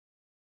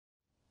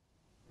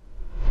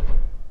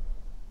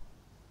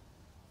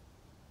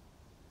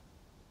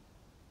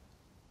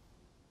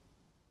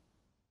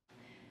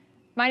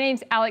My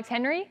name's Alex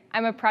Henry.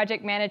 I'm a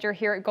project manager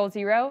here at Goal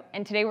Zero,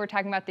 and today we're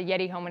talking about the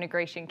Yeti Home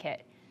Integration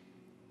Kit.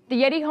 The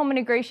Yeti Home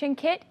Integration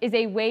Kit is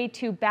a way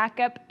to back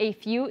up a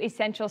few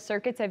essential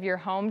circuits of your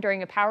home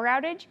during a power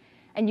outage,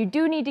 and you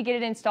do need to get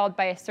it installed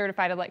by a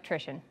certified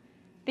electrician.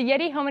 The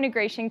Yeti Home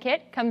Integration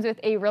Kit comes with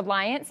a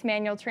Reliance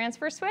manual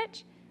transfer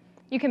switch.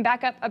 You can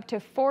back up to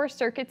 4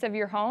 circuits of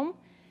your home.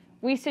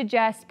 We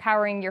suggest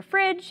powering your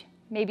fridge,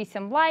 maybe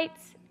some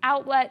lights,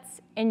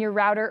 outlets, and your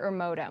router or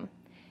modem.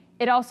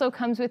 It also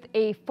comes with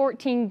a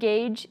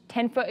 14-gauge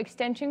 10-foot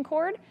extension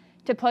cord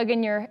to plug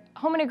in your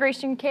home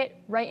integration kit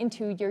right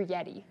into your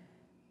Yeti.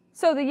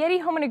 So the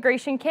Yeti Home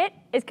Integration Kit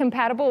is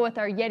compatible with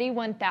our Yeti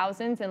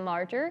 1000s and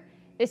larger.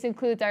 This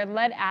includes our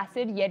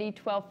lead-acid Yeti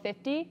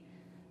 1250.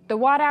 The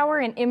watt-hour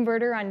and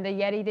inverter on the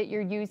Yeti that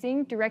you're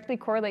using directly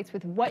correlates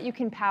with what you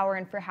can power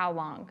and for how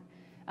long.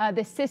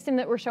 The system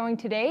that we're showing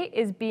today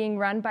is being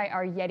run by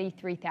our Yeti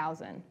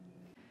 3000.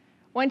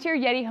 Once your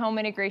Yeti Home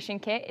Integration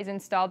Kit is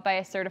installed by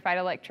a certified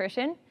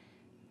electrician,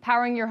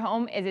 powering your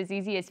home is as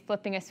easy as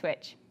flipping a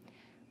switch.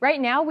 Right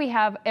now we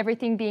have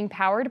everything being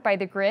powered by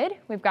the grid.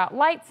 We've got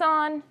lights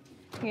on,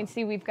 you can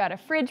see we've got a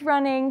fridge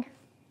running,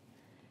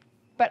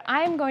 but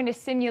I'm going to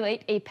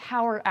simulate a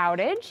power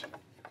outage.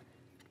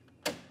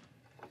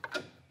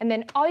 And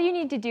then all you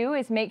need to do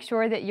is make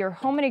sure that your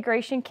home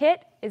integration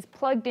kit is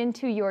plugged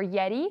into your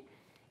Yeti,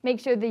 make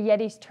sure the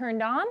Yeti's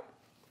turned on,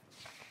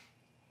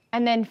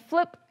 and then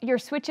flip your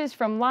switches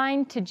from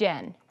line to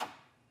gen.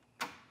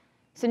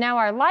 So now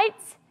our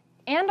lights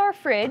and our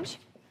fridge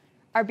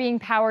are being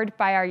powered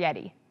by our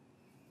Yeti.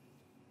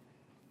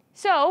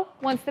 So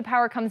once the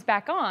power comes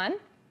back on,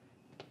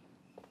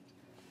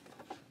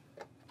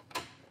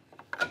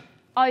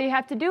 all you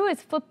have to do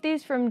is flip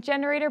these from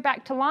generator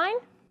back to line,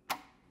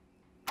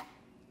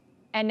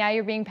 and now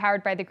you're being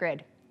powered by the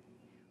grid.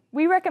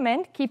 We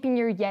recommend keeping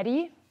your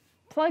Yeti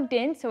plugged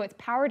in so it's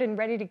powered and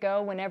ready to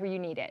go whenever you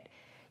need it.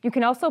 You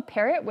can also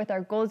pair it with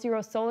our Goal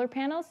Zero solar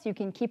panels so you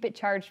can keep it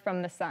charged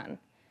from the sun.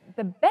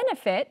 The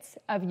benefits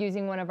of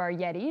using one of our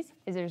Yetis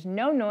is there's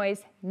no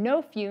noise,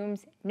 no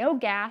fumes, no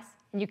gas,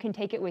 and you can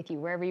take it with you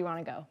wherever you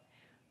want to go.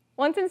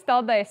 Once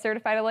installed by a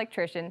certified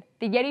electrician,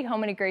 the Yeti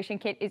Home Integration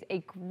Kit is a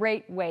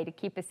great way to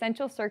keep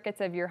essential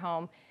circuits of your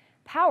home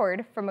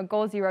powered from a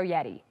Goal Zero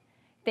Yeti.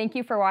 Thank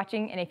you for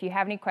watching, and if you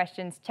have any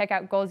questions, check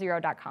out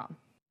goalzero.com.